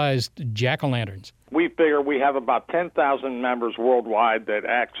outsized jack-o'-lanterns? We figure we have about 10,000 members worldwide that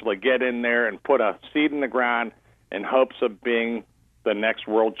actually get in there and put a seed in the ground in hopes of being the next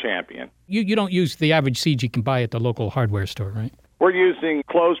world champion. You don't use the average seeds you can buy at the local hardware store, right? We're using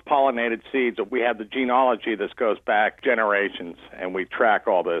closed-pollinated seeds. We have the genealogy that goes back generations, and we track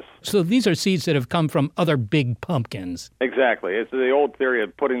all this. So these are seeds that have come from other big pumpkins. Exactly. It's the old theory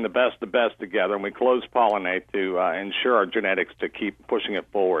of putting the best together, and we close-pollinate to ensure our genetics to keep pushing it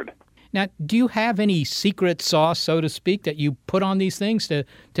forward. Now, do you have any secret sauce, so to speak, that you put on these things to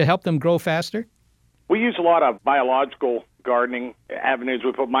help them grow faster? We use a lot of biological gardening avenues.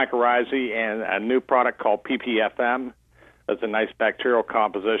 We put mycorrhizae and a new product called PPFM. That's a nice bacterial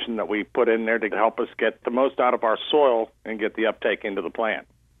composition that we put in there to help us get the most out of our soil and get the uptake into the plant.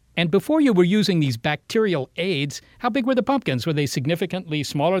 And before you were using these bacterial aids, how big were the pumpkins? Were they significantly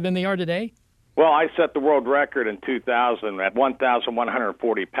smaller than they are today? Well, I set the world record in 2000 at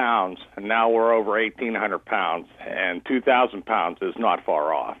 1,140 pounds, and now we're over 1,800 pounds, and 2,000 pounds is not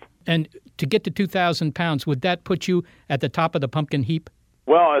far off. And to get to 2,000 pounds, would that put you at the top of the pumpkin heap?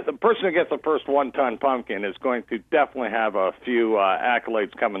 Well, the person who gets the first 1-ton pumpkin is going to definitely have a few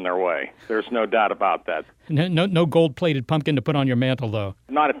accolades coming their way. There's no doubt about that. No gold-plated pumpkin to put on your mantle, though.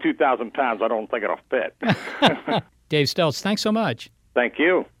 Not at 2,000 pounds. I don't think it'll fit. Dave Stelz, thanks so much. Thank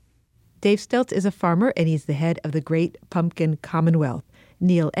you. Dave Stelz is a farmer, and he's the head of the Great Pumpkin Commonwealth.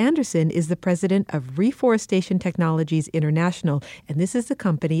 Neil Anderson is the president of Reforestation Technologies International, and this is the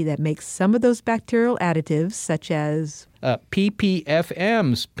company that makes some of those bacterial additives, such as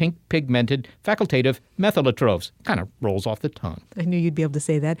PPFMs, pink pigmented facultative methylotrophs. Kind of rolls off the tongue. I knew you'd be able to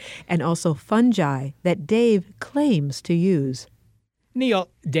say that. And also fungi that Dave claims to use. Neil,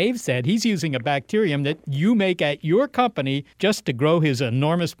 Dave said he's using a bacterium that you make at your company just to grow his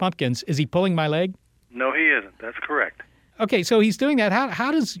enormous pumpkins. Is he pulling my leg? No, he isn't. That's correct. Okay, so he's doing that.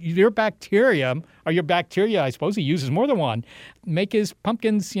 How does your bacterium, or your bacteria, I suppose he uses more than one, make his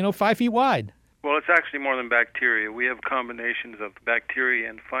pumpkins, 5 feet wide? Well, it's actually more than bacteria. We have combinations of bacteria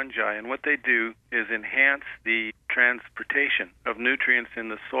and fungi, and what they do is enhance the transportation of nutrients in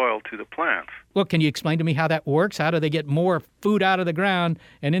the soil to the plants. Well, can you explain to me how that works? How do they get more food out of the ground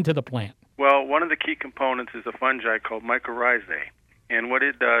and into the plant? Well, one of the key components is a fungi called mycorrhizae, and what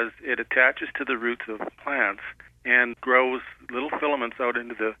it does, it attaches to the roots of plants and grows little filaments out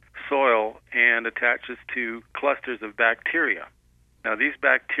into the soil and attaches to clusters of bacteria. Now, these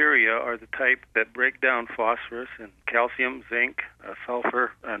bacteria are the type that break down phosphorus and calcium, zinc,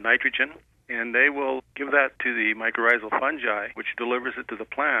 sulfur, nitrogen, and they will give that to the mycorrhizal fungi, which delivers it to the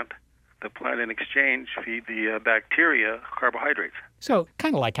plant. The plant, in exchange, feed the bacteria carbohydrates. So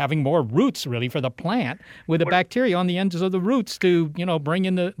kind of like having more roots, really, for the plant, with the bacteria on the ends of the roots to, bring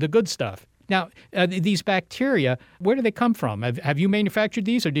in the good stuff. Now, these bacteria, where do they come from? Have you manufactured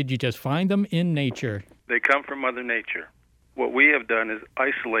these, or did you just find them in nature? They come from Mother Nature. What we have done is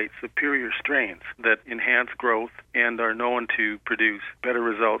isolate superior strains that enhance growth and are known to produce better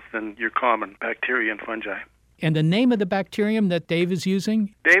results than your common bacteria and fungi. And the name of the bacterium that Dave is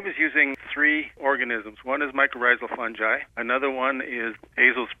using? Dave is using 3 organisms. One is mycorrhizal fungi. Another one is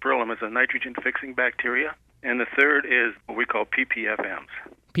Azospirillum. It's a nitrogen-fixing bacteria. And the third is what we call PPFMs.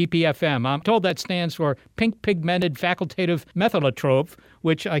 PPFM. I'm told that stands for pink pigmented facultative methylotroph,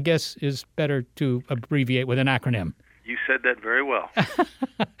 which I guess is better to abbreviate with an acronym. You said that very well.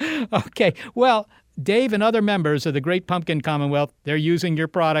 Okay. Well, Dave and other members of the Great Pumpkin Commonwealth, they're using your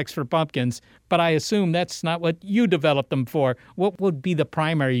products for pumpkins, but I assume that's not what you developed them for. What would be the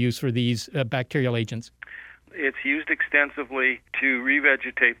primary use for these bacterial agents? It's used extensively to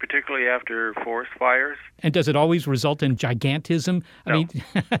revegetate, particularly after forest fires. And does it always result in gigantism? No. I mean,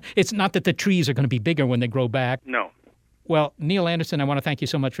 it's not that the trees are going to be bigger when they grow back. No. Well, Neil Anderson, I want to thank you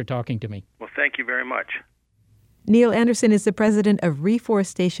so much for talking to me. Well, thank you very much. Neil Anderson is the president of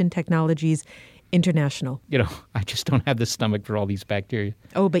Reforestation Technologies International. I just don't have the stomach for all these bacteria.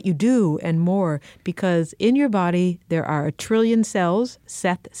 Oh, but you do, and more, because in your body there are 1 trillion cells,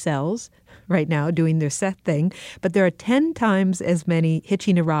 Seth cells, right now doing their Seth thing, but there are 10 times as many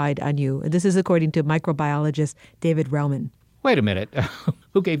hitching a ride on you. This is according to microbiologist David Relman. Wait a minute.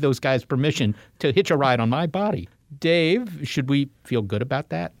 Who gave those guys permission to hitch a ride on my body? Dave, should we feel good about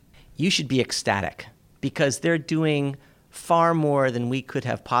that? You should be ecstatic because they're doing far more than we could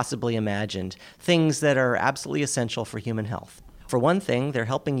have possibly imagined, things that are absolutely essential for human health. For one thing, they're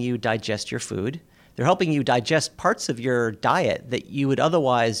helping you digest your food. They're helping you digest parts of your diet that you would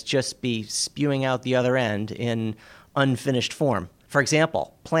otherwise just be spewing out the other end in unfinished form. For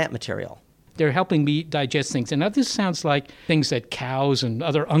example, plant material. They're helping me digest things. And now this sounds like things that cows and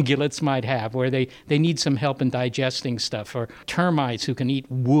other ungulates might have, where they need some help in digesting stuff, or termites who can eat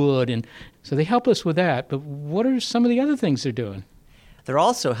wood. And so they help us with that. But what are some of the other things they're doing? They're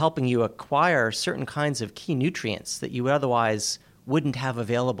also helping you acquire certain kinds of key nutrients that you otherwise wouldn't have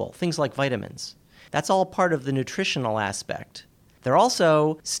available, things like vitamins. That's all part of the nutritional aspect. They're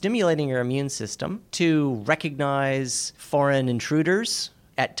also stimulating your immune system to recognize foreign intruders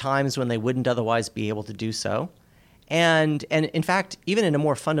at times when they wouldn't otherwise be able to do so. And in fact, even in a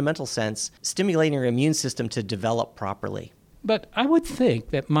more fundamental sense, stimulating your immune system to develop properly. But I would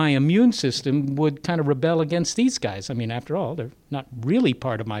think that my immune system would kind of rebel against these guys. I mean, after all, they're not really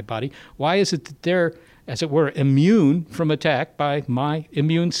part of my body. Why is it that they're, as it were, immune from attack by my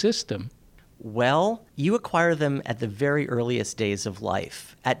immune system? Well, you acquire them at the very earliest days of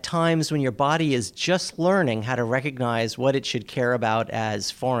life, at times when your body is just learning how to recognize what it should care about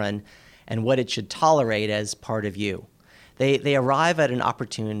as foreign and what it should tolerate as part of you. They arrive at an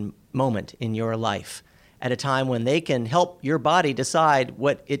opportune moment in your life, at a time when they can help your body decide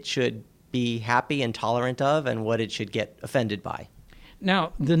what it should be happy and tolerant of and what it should get offended by.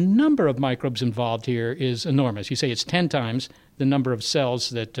 Now, the number of microbes involved here is enormous. You say it's 10 times the number of cells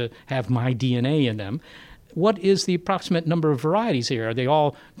that have my DNA in them. What is the approximate number of varieties here? Are they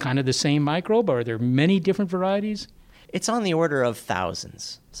all kind of the same microbe, or are there many different varieties? It's on the order of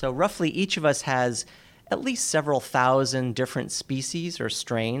thousands. So roughly each of us has at least several thousand different species or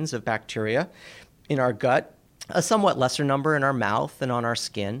strains of bacteria in our gut, a somewhat lesser number in our mouth and on our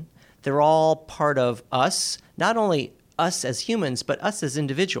skin. They're all part of us, not only us as humans, but us as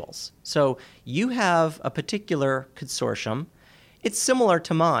individuals. So you have a particular consortium. It's similar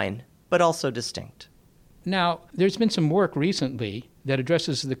to mine, but also distinct. Now, there's been some work recently that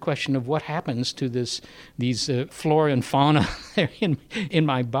addresses the question of what happens to these flora and fauna in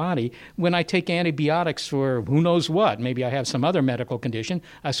my body when I take antibiotics for who knows what. Maybe I have some other medical condition.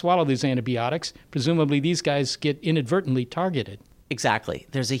 I swallow these antibiotics. Presumably these guys get inadvertently targeted. Exactly.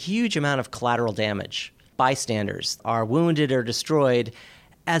 There's a huge amount of collateral damage. Bystanders are wounded or destroyed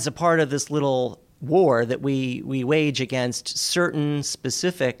as a part of this little war that we wage against certain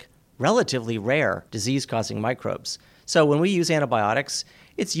specific, relatively rare disease-causing microbes. So when we use antibiotics,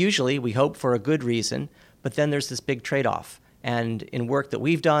 it's usually, we hope, for a good reason, but then there's this big trade-off. And in work that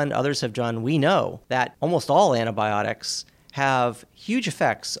we've done, others have done, we know that almost all antibiotics have huge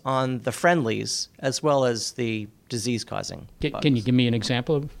effects on the friendlies as well as the disease-causing bugs. Can you give me an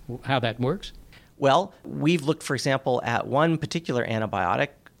example of how that works? Well, we've looked, for example, at one particular antibiotic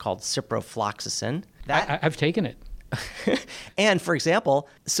called ciprofloxacin. I've taken it. And, for example,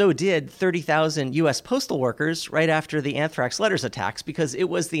 so did 30,000 U.S. postal workers right after the anthrax letters attacks because it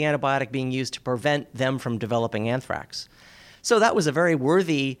was the antibiotic being used to prevent them from developing anthrax. So that was a very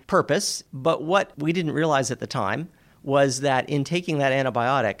worthy purpose, but what we didn't realize at the time was that in taking that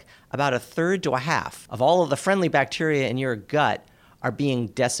antibiotic, about a third to a half of all of the friendly bacteria in your gut are being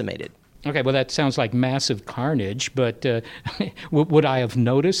decimated. Okay, well, that sounds like massive carnage, but would I have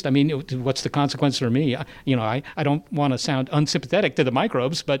noticed? I mean, what's the consequence for me? I don't want to sound unsympathetic to the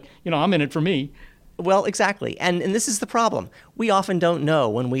microbes, but, I'm in it for me. Well, exactly. And this is the problem. We often don't know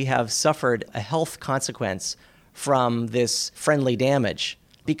when we have suffered a health consequence from this friendly damage,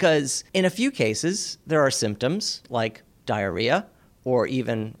 because in a few cases, there are symptoms like diarrhea or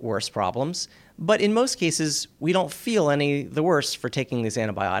even worse problems. But in most cases, we don't feel any the worse for taking these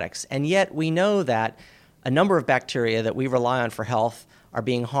antibiotics. And yet we know that a number of bacteria that we rely on for health are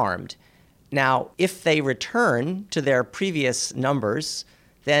being harmed. Now, if they return to their previous numbers,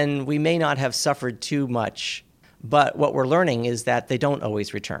 then we may not have suffered too much. But what we're learning is that they don't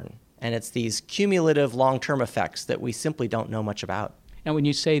always return. And it's these cumulative long-term effects that we simply don't know much about. And when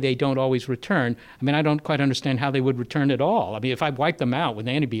you say they don't always return, I don't quite understand how they would return at all. If I wipe them out with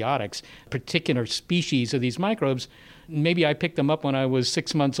antibiotics, particular species of these microbes, maybe I picked them up when I was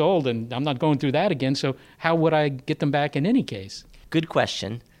 6 months old and I'm not going through that again, so how would I get them back in any case? Good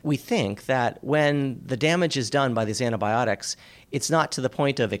question. We think that when the damage is done by these antibiotics, it's not to the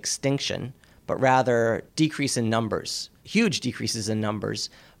point of extinction, but rather decrease in numbers, huge decreases in numbers,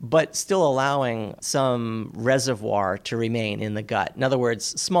 but still allowing some reservoir to remain in the gut. In other words,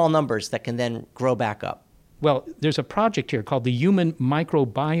 small numbers that can then grow back up. Well, there's a project here called the Human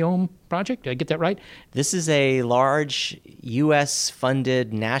Microbiome Project. Did I get that right? This is a large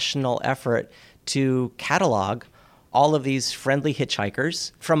U.S.-funded national effort to catalog all of these friendly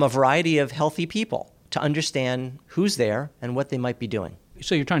hitchhikers from a variety of healthy people to understand who's there and what they might be doing.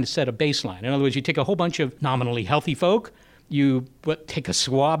 So you're trying to set a baseline. In other words, you take a whole bunch of nominally healthy folk, you take a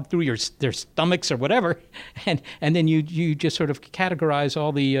swab through their stomachs or whatever, and then you just sort of categorize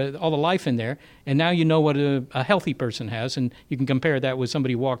all the life in there, and now you know what a healthy person has, and you can compare that with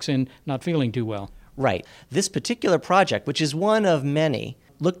somebody who walks in not feeling too well. Right. This particular project, which is one of many,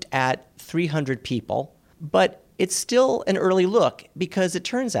 looked at 300 people, but it's still an early look because it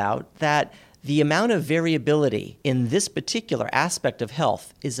turns out that the amount of variability in this particular aspect of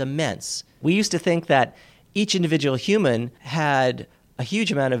health is immense. We used to think that each individual human had a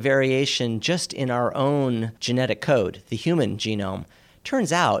huge amount of variation just in our own genetic code, the human genome.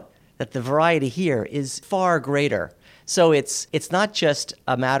 Turns out that the variety here is far greater. So it's not just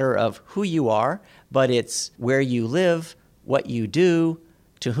a matter of who you are, but it's where you live, what you do,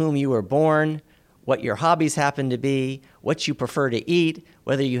 to whom you were born, what your hobbies happen to be, what you prefer to eat,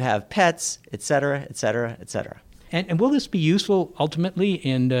 whether you have pets, et cetera, et cetera, et cetera. And will this be useful ultimately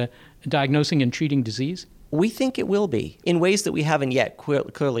in diagnosing and treating disease? We think it will be in ways that we haven't yet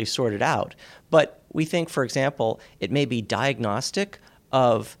clearly sorted out. But we think, for example, it may be diagnostic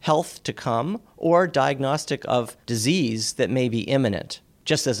of health to come or diagnostic of disease that may be imminent.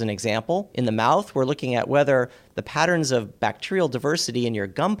 Just as an example, in the mouth, we're looking at whether the patterns of bacterial diversity in your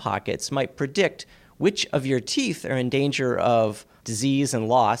gum pockets might predict which of your teeth are in danger of disease and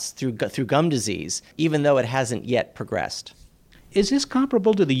loss through gum disease, even though it hasn't yet progressed. Is this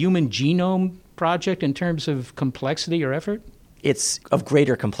comparable to the Human Genome Project in terms of complexity or effort? It's of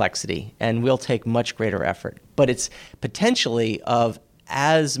greater complexity and will take much greater effort, but it's potentially of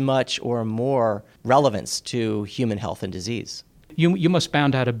as much or more relevance to human health and disease. You must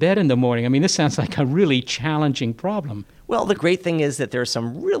bound out of bed in the morning. I mean, this sounds like a really challenging problem. Well, the great thing is that there are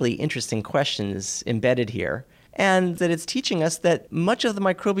some really interesting questions embedded here, and that it's teaching us that much of the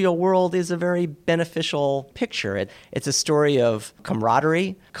microbial world is a very beneficial picture. It's a story of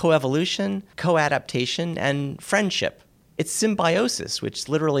camaraderie, coevolution, co-adaptation, and friendship. It's symbiosis, which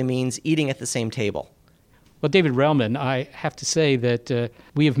literally means eating at the same table. Well, David Relman, I have to say that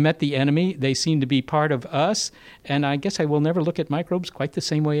we have met the enemy. They seem to be part of us, and I guess I will never look at microbes quite the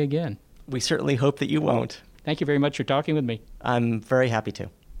same way again. We certainly hope that you won't. Thank you very much for talking with me. I'm very happy to.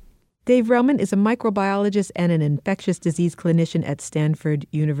 Dave Relman is a microbiologist and an infectious disease clinician at Stanford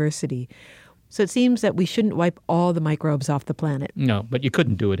University. So it seems that we shouldn't wipe all the microbes off the planet. No, but you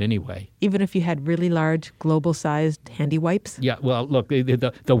couldn't do it anyway. Even if you had really large, global-sized handy wipes? Yeah, well, look,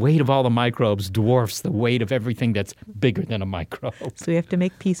 the weight of all the microbes dwarfs the weight of everything that's bigger than a microbe. So we have to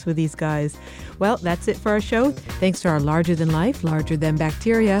make peace with these guys. Well, that's it for our show. Thanks to our larger-than-life,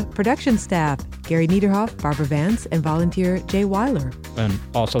 larger-than-bacteria production staff, Gary Niederhoff, Barbara Vance, and volunteer Jay Weiler. And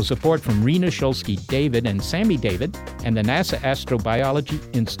also support from Rena Shulsky-David and Sammy David and the NASA Astrobiology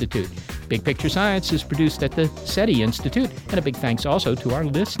Institute. Big Picture Science is produced at the SETI Institute, and a big thanks also to our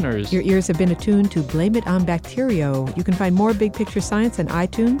listeners. Your ears have been attuned to Blame It on Bacterio. You can find more Big Picture Science on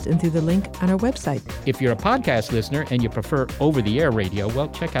iTunes and through the link on our website. If you're a podcast listener and you prefer over-the-air radio, well,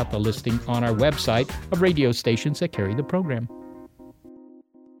 check out the listing on our website of radio stations that carry the program.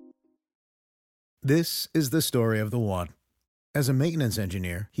 This is the story of the one. As a maintenance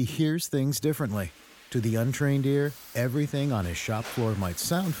engineer, he hears things differently. To the untrained ear, everything on his shop floor might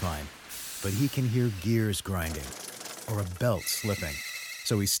sound fine, but he can hear gears grinding or a belt slipping.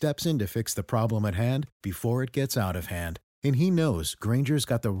 So he steps in to fix the problem at hand before it gets out of hand. And he knows Grainger's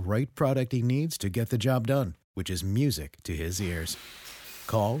got the right product he needs to get the job done, which is music to his ears.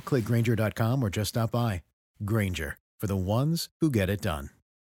 Call, click Grainger.com, or just stop by. Grainger, for the ones who get it done.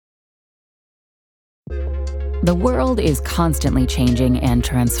 The world is constantly changing and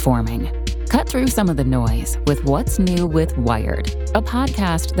transforming. Cut through some of the noise with What's New with Wired, a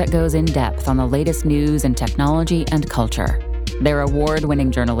podcast that goes in depth on the latest news and technology and culture. Their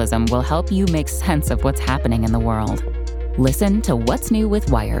award-winning journalism will help you make sense of what's happening in the world. Listen to What's New with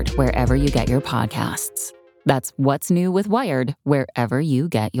Wired wherever you get your podcasts. That's What's New with Wired wherever you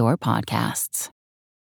get your podcasts.